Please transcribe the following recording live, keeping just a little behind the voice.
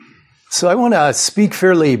So I want to speak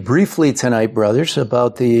fairly briefly tonight, brothers,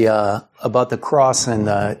 about the cross and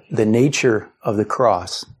the nature of the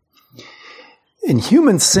cross. And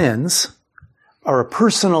human sins are a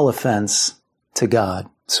personal offense to God.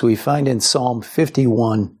 So we find in Psalm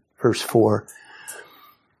 51, verse 4,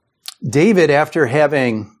 David, after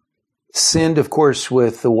having sinned, of course,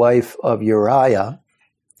 with the wife of Uriah,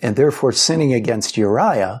 and therefore sinning against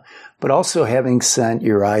Uriah, but also having sent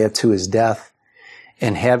Uriah to his death,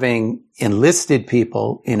 and having enlisted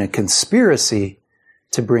people in a conspiracy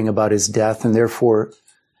to bring about his death, and therefore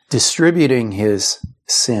distributing his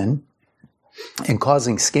sin and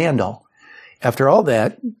causing scandal. After all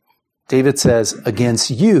that, David says, against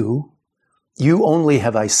you only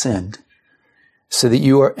have I sinned, so that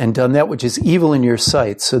you are, and done that which is evil in your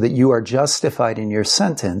sight, so that you are justified in your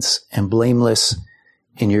sentence and blameless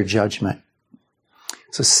in your judgment.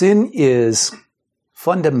 So sin is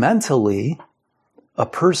fundamentally a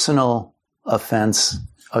personal offense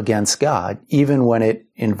against God, even when it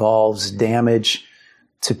involves damage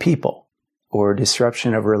to people or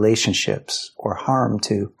disruption of relationships or harm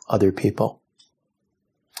to other people.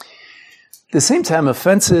 At the same time,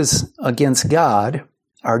 offenses against God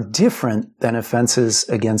are different than offenses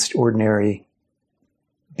against ordinary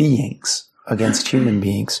beings, against human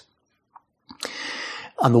beings.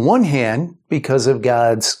 On the one hand, because of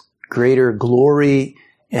God's greater glory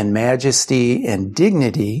and majesty and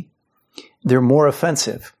dignity, they're more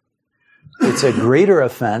offensive. It's a greater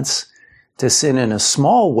offense to sin in a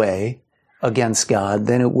small way against God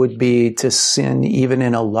than it would be to sin even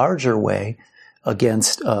in a larger way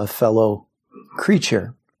against a fellow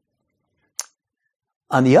creature.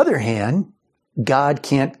 On the other hand, God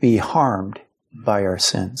can't be harmed by our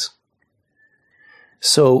sins.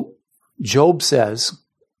 So Job says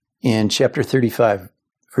in chapter 35,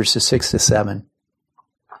 verses 6 to 7,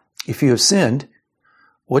 if you have sinned,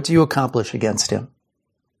 what do you accomplish against him?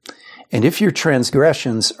 And if your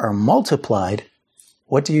transgressions are multiplied,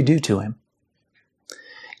 what do you do to him?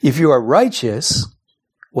 If you are righteous,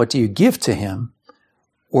 what do you give to him?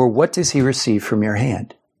 Or what does he receive from your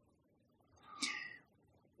hand?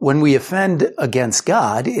 When we offend against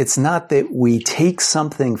God, it's not that we take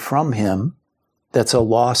something from him that's a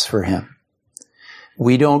loss for him.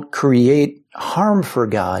 We don't create harm for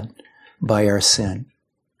God by our sin.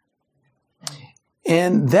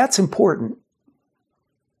 And that's important.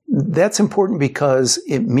 That's important because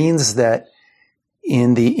it means that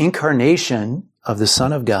in the incarnation of the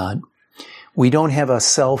Son of God, we don't have a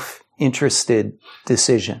self-interested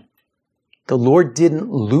decision. The Lord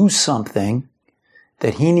didn't lose something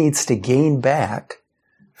that he needs to gain back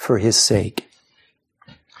for his sake.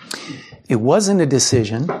 It wasn't a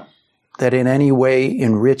decision that in any way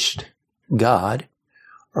enriched God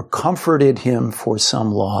or comforted him for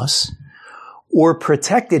some loss or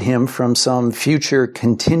protected him from some future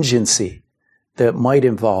contingency that might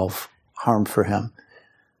involve harm for him.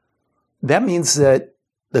 That means that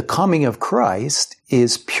the coming of Christ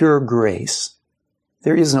is pure grace.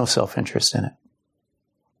 There is no self-interest in it.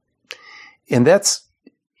 And that's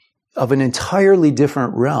of an entirely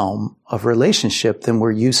different realm of relationship than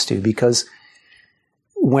we're used to, because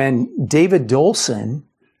when David Dolson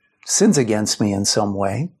sins against me in some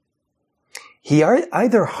way, he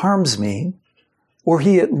either harms me or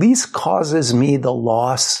he at least causes me the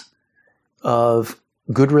loss of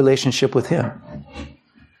good relationship with him.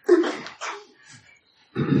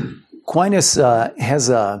 Aquinas has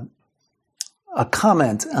a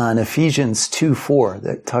comment on Ephesians 2:4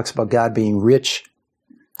 that talks about God being rich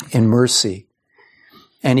in mercy.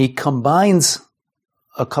 And he combines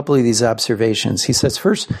a couple of these observations. He says,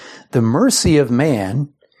 first, the mercy of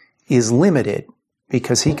man is limited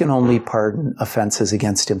because he can only pardon offenses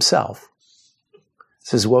against himself.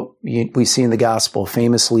 This is what we see in the gospel.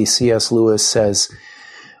 Famously, C.S. Lewis says,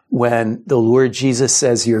 when the Lord Jesus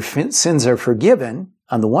says your sins are forgiven,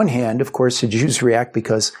 on the one hand, of course, the Jews react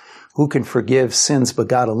because who can forgive sins but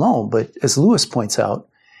God alone? But as Lewis points out,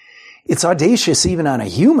 it's audacious even on a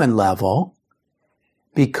human level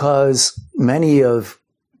because many of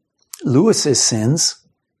Lewis's sins,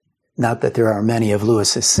 not that there are many of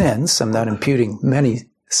Lewis's sins, I'm not imputing many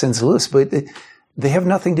sins of Lewis, but they have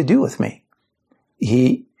nothing to do with me.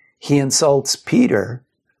 He insults Peter,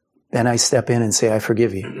 then I step in and say, I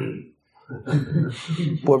forgive you.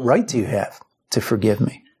 What right do you have to forgive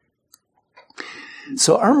me?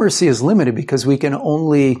 So our mercy is limited because we can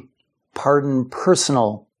only pardon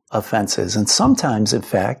personal offenses. And sometimes, in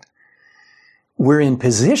fact, we're in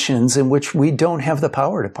positions in which we don't have the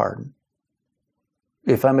power to pardon.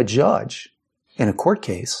 If I'm a judge in a court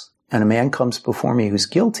case and a man comes before me who's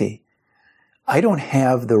guilty, I don't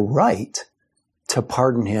have the right to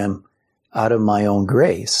pardon him out of my own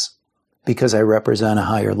grace because I represent a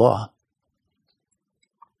higher law.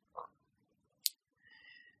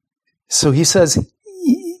 So he says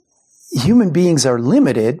human beings are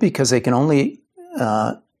limited because they can only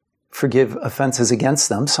forgive offenses against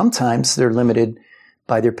them. Sometimes they're limited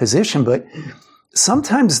by their position, but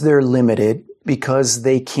sometimes they're limited because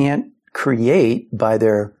they can't create by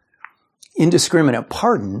their indiscriminate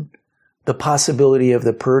pardon the possibility of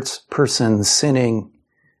the person sinning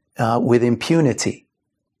with impunity.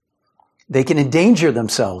 They can endanger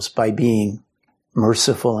themselves by being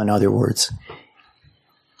merciful, in other words.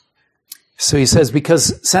 So he says,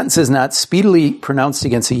 because sentence is not speedily pronounced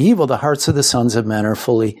against the evil, the hearts of the sons of men are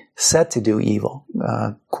fully set to do evil,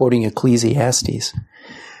 quoting Ecclesiastes.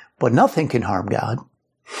 But nothing can harm God,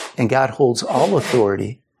 and God holds all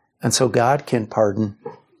authority, and so God can pardon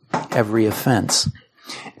every offense.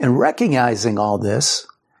 And recognizing all this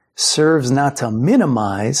serves not to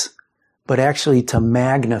minimize, but actually to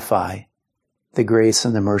magnify the grace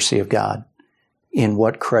and the mercy of God in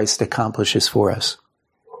what Christ accomplishes for us.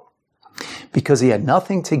 Because he had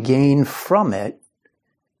nothing to gain from it,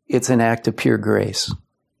 it's an act of pure grace.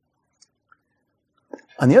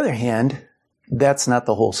 On the other hand, that's not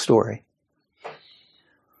the whole story.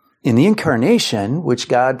 In the incarnation, which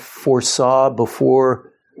God foresaw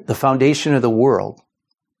before the foundation of the world,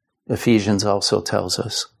 Ephesians also tells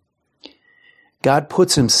us, God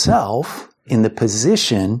puts himself in the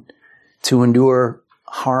position to endure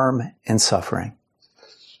harm and suffering.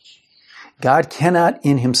 God cannot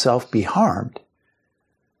in himself be harmed,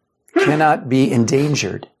 cannot be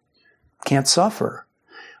endangered, can't suffer.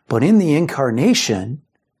 But in the incarnation,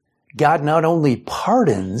 God not only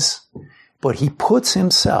pardons, but he puts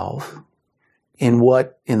himself in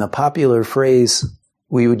what, in the popular phrase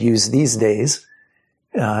we would use these days,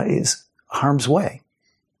 is harm's way.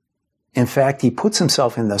 In fact, he puts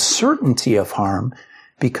himself in the certainty of harm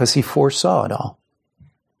because he foresaw it all.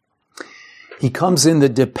 He comes in the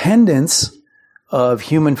dependence of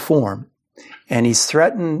human form, and he's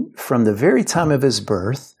threatened from the very time of his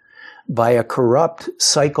birth by a corrupt,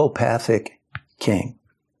 psychopathic king.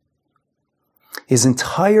 His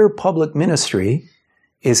entire public ministry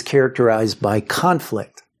is characterized by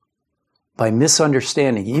conflict, by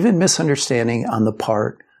misunderstanding, even misunderstanding on the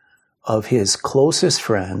part of his closest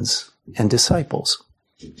friends and disciples.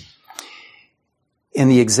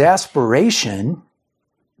 And the exasperation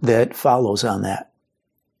that follows on that,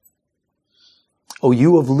 "O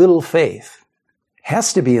you of little faith,"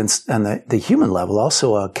 has to be on the human level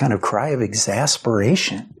also a kind of cry of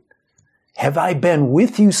exasperation. Have I been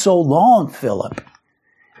with you so long, Philip?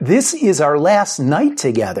 This is our last night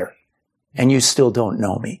together, and you still don't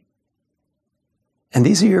know me. And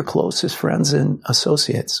these are your closest friends and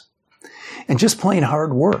associates. And just plain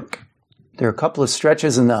hard work. There are a couple of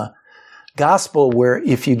stretches in the gospel where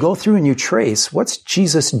if you go through and you trace what's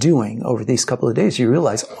Jesus doing over these couple of days, you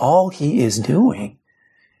realize all he is doing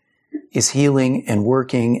is healing and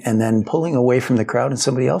working and then pulling away from the crowd and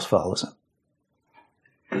somebody else follows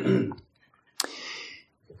him.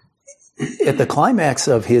 At the climax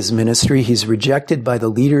of his ministry, he's rejected by the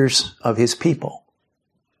leaders of his people.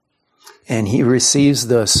 And he receives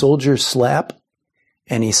the soldier's slap,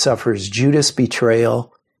 and he suffers Judas'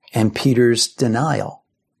 betrayal and Peter's denial.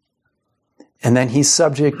 And then he's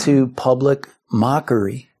subject to public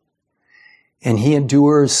mockery. And he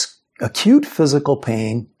endures acute physical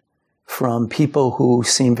pain from people who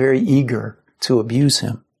seem very eager to abuse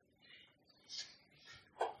him.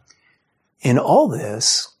 In all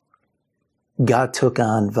this, God took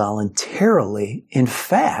on voluntarily, in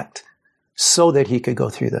fact, so that he could go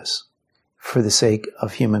through this for the sake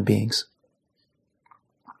of human beings.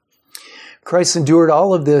 Christ endured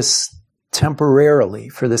all of this temporarily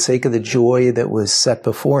for the sake of the joy that was set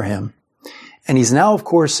before him. And he's now, of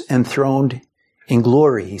course, enthroned in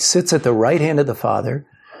glory. He sits at the right hand of the Father,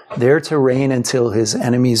 there to reign until his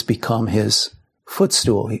enemies become his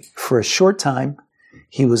footstool. For a short time,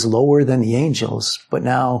 he was lower than the angels, but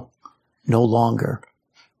now no longer.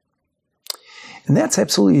 And that's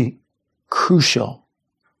absolutely crucial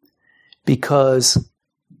because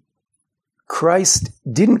Christ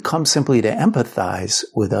didn't come simply to empathize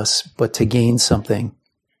with us, but to gain something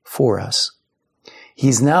for us.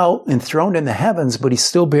 He's now enthroned in the heavens, but he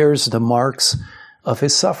still bears the marks of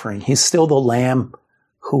his suffering. He's still the Lamb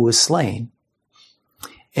who was slain,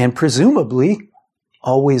 and presumably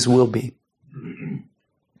always will be.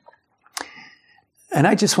 And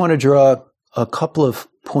I just want to draw a couple of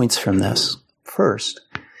points from this. First,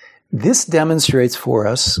 this demonstrates for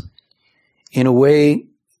us in a way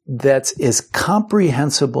that's as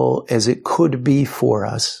comprehensible as it could be for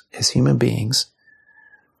us as human beings,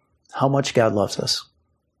 how much God loves us.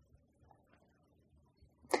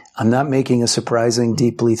 I'm not making a surprising,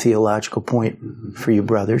 deeply theological point for you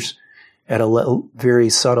brothers at a very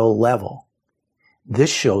subtle level.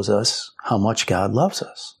 This shows us how much God loves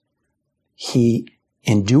us. He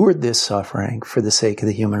endured this suffering for the sake of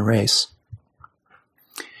the human race.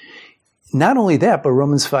 Not only that, but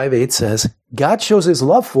Romans 5:8 says, God shows his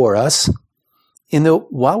love for us in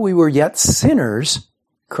that while we were yet sinners,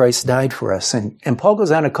 Christ died for us. And Paul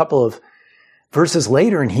goes on a couple of verses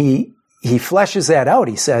later and he fleshes that out.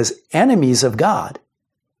 He says, enemies of God,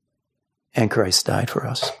 and Christ died for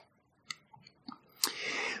us.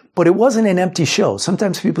 But it wasn't an empty show.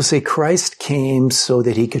 Sometimes people say Christ came so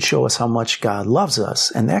that he could show us how much God loves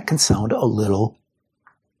us, and that can sound a little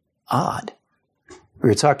odd. We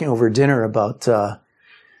were talking over dinner about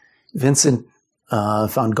Vincent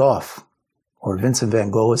van Gogh, or Vincent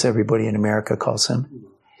van Gogh as everybody in America calls him,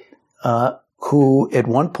 who at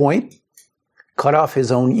one point cut off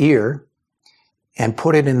his own ear and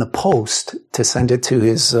put it in the post to send it to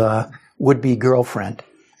his would-be girlfriend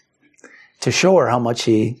to show her how much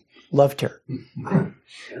he loved her.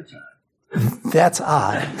 That's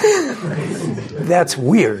odd. That's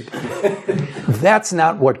weird. That's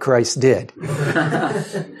not what Christ did.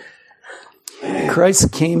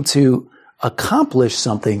 Christ came to accomplish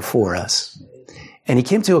something for us. And he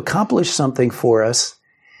came to accomplish something for us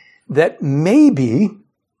that maybe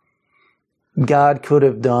God could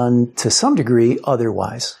have done to some degree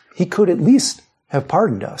otherwise. He could at least have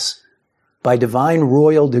pardoned us by divine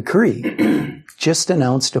royal decree, just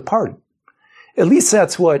announced a pardon. At least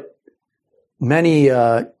that's what many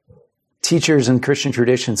teachers in Christian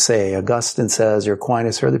tradition say. Augustine says, or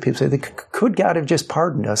Aquinas, or other people say, could God have just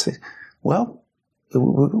pardoned us? Well,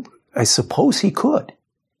 I suppose he could.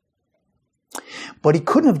 But he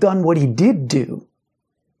couldn't have done what he did do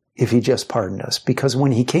if he just pardoned us, because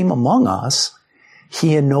when he came among us,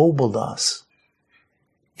 he ennobled us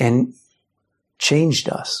and changed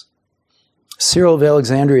us. Cyril of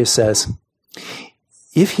Alexandria says,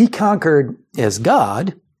 if he conquered as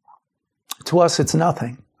God, to us it's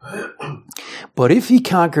nothing. But if he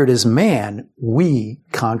conquered as man, we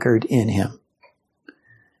conquered in him.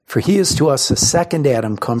 For he is to us the second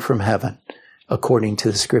Adam come from heaven, according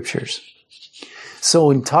to the scriptures.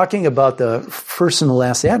 So in talking about the first and the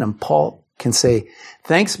last Adam, Paul can say,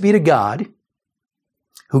 thanks be to God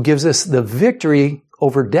who gives us the victory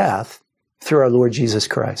over death through our Lord Jesus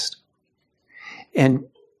Christ. And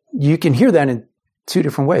you can hear that in two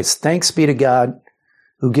different ways. Thanks be to God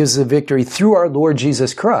who gives the victory through our Lord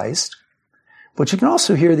Jesus Christ. But you can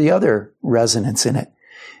also hear the other resonance in it.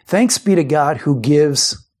 Thanks be to God who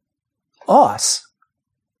gives us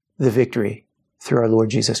the victory through our Lord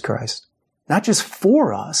Jesus Christ. Not just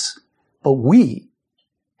for us, but we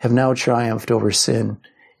have now triumphed over sin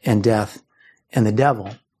and death and the devil.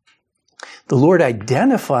 The Lord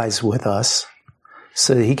identifies with us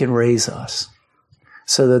so that he can raise us.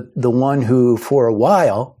 So that the one who for a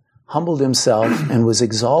while humbled himself and was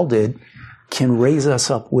exalted can raise us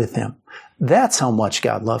up with him. That's how much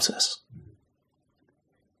God loves us.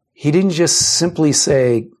 He didn't just simply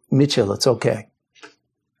say, Mitchell, it's okay.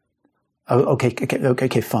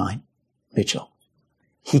 Okay, fine, Mitchell.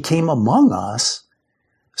 He came among us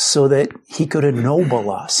so that he could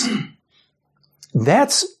ennoble us.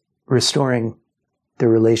 That's restoring the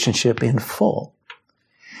relationship in full.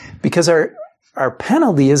 Because our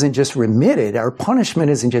penalty isn't just remitted, our punishment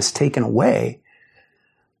isn't just taken away,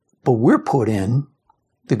 but we're put in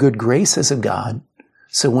the good graces of God.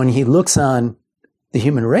 So when he looks on the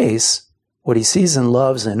human race, what he sees and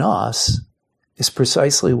loves in us is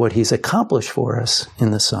precisely what he's accomplished for us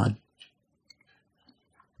in the Son.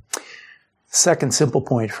 Second simple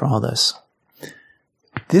point for all this.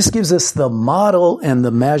 This gives us the model and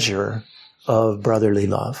the measure of brotherly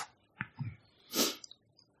love.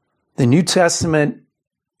 The New Testament,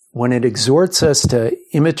 when it exhorts us to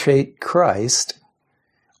imitate Christ,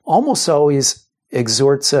 almost always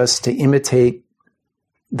exhorts us to imitate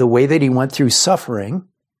the way that he went through suffering,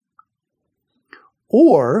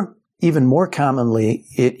 or even more commonly,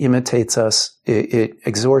 it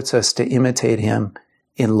exhorts us to imitate him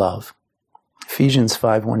in love. Ephesians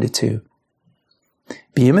 5:1-2.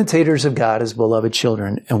 Be imitators of God as beloved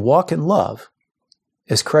children, and walk in love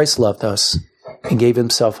as Christ loved us and gave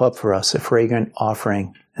himself up for us, a fragrant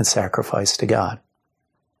offering and sacrifice to God.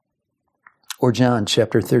 Or John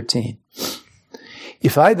chapter 13.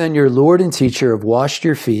 If I then, your Lord and teacher, have washed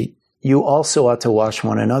your feet, you also ought to wash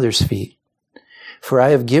one another's feet. For I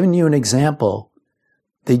have given you an example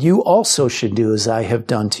that you also should do as I have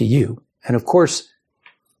done to you. And of course,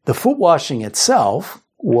 the foot washing itself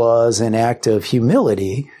was an act of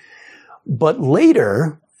humility, But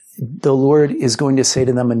later, the Lord is going to say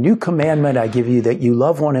to them, a new commandment I give you, that you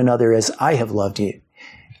love one another as I have loved you.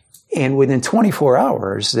 And within 24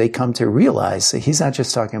 hours, they come to realize that he's not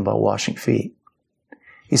just talking about washing feet.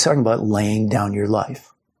 He's talking about laying down your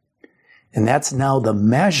life. And that's now the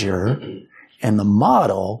measure and the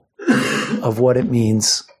model of what it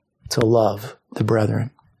means to love the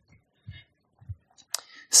brethren.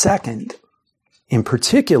 Second, in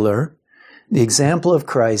particular, the example of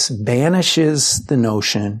Christ banishes the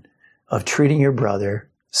notion of treating your brother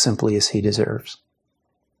simply as he deserves.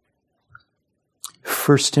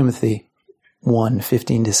 1 Timothy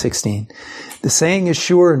 1:15-16. The saying is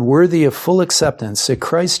sure and worthy of full acceptance that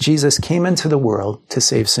Christ Jesus came into the world to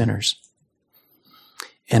save sinners.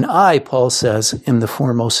 And I, Paul says, am the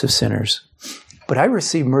foremost of sinners. But I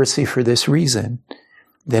receive mercy for this reason,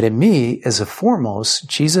 that in me, as a foremost,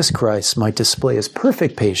 Jesus Christ might display his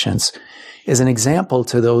perfect patience as an example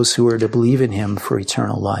to those who are to believe in him for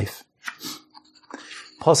eternal life.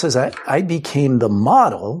 Paul says, I became the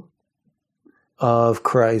model of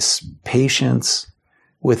Christ's patience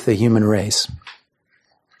with the human race.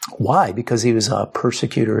 Why? Because he was a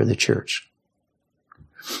persecutor of the church.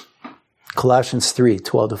 Colossians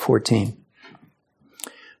 3:12-14.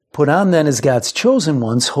 Put on then as God's chosen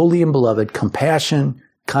ones, holy and beloved, compassion,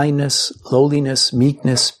 kindness, lowliness,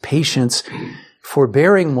 meekness, patience,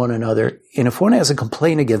 forbearing one another, and if one has a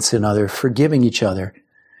complaint against another, forgiving each other.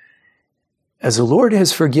 As the Lord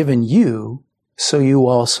has forgiven you, so you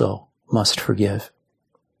also must forgive.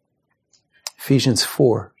 Ephesians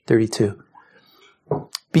 4:32.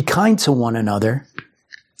 Be kind to one another,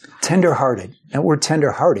 tender-hearted. That word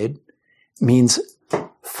tender-hearted means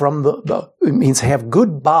it means have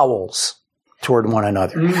good bowels toward one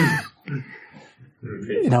another.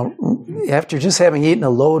 You know, after just having eaten a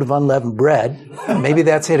load of unleavened bread, maybe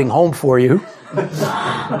that's hitting home for you.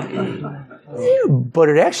 But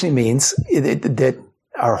it actually means that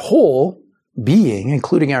our whole being,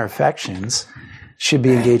 including our affections, should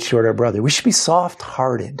be engaged toward our brother. We should be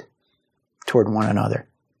soft-hearted toward one another.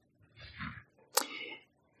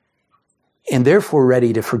 And therefore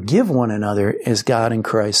ready to forgive one another as God in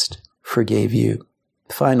Christ forgave you.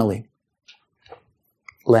 Finally,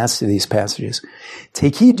 last of these passages.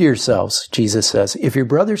 Take heed to yourselves, Jesus says. If your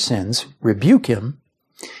brother sins, rebuke him,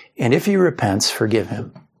 and if he repents, forgive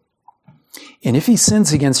him. And if he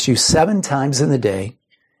sins against you 7 times in the day,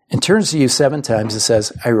 and turns to you 7 times and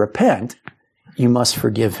says, I repent, you must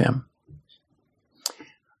forgive him.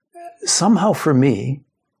 Somehow for me,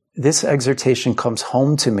 this exhortation comes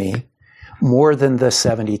home to me more than the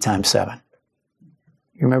 70 times 7.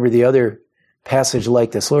 You remember the other passage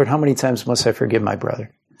like this. Lord, how many times must I forgive my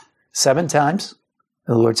brother? 7 times?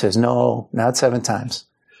 And the Lord says, no, not 7 times.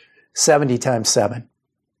 70 times 7,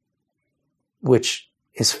 which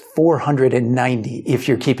is 490 if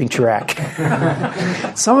you're keeping track.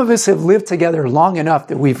 Some of us have lived together long enough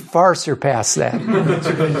that we've far surpassed that.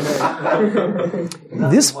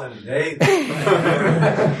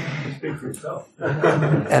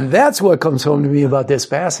 And that's what comes home to me about this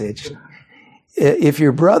passage. If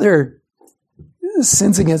your brother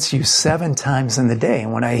sins against you 7 times in the day,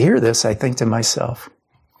 and when I hear this, I think to myself,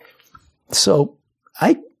 so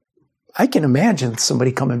I can imagine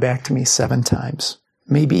somebody coming back to me 7 times,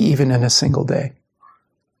 maybe even in a single day.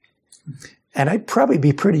 And I'd probably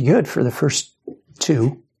be pretty good for the first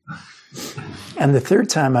 2. And the 3rd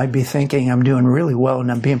time I'd be thinking I'm doing really well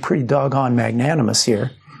and I'm being pretty doggone magnanimous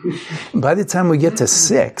here. By the time we get to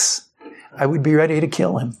 6, I would be ready to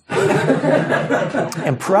kill him.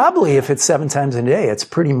 And probably if it's 7 times a day, it's a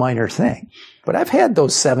pretty minor thing. But I've had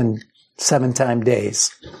those 7-time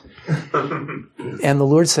days. And the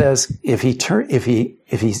Lord says, if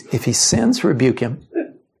he sins, rebuke him,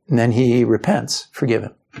 and then he repents, forgive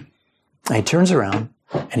him. And he turns around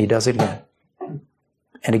and he does it again,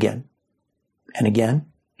 and again, and again,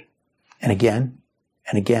 and again,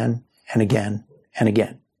 and again, and again, and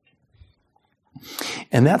again.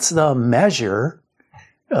 And that's the measure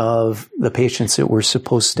of the patience that we're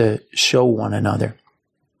supposed to show one another.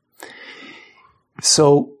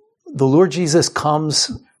 So the Lord Jesus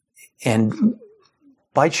comes and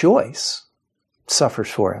by choice suffers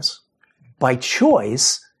for us. By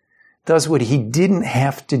choice does what he didn't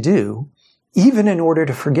have to do, even in order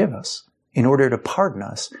to forgive us, in order to pardon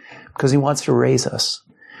us, because he wants to raise us,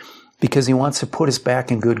 because he wants to put us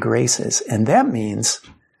back in good graces. And that means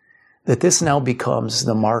that this now becomes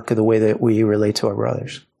the mark of the way that we relate to our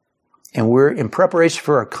brothers. And we're, in preparation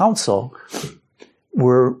for our council,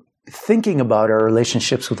 we're thinking about our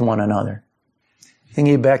relationships with one another.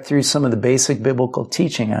 Thinking back through some of the basic biblical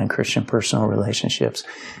teaching on Christian personal relationships.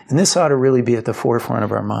 And this ought to really be at the forefront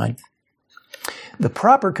of our mind. The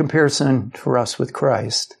proper comparison for us with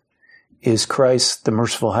Christ is Christ, the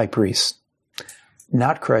merciful high priest,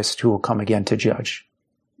 not Christ who will come again to judge.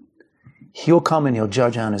 He'll come and he'll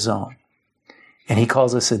judge on his own. And he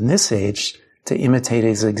calls us in this age to imitate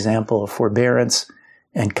his example of forbearance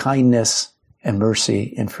and kindness and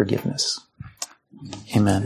mercy and forgiveness. Amen.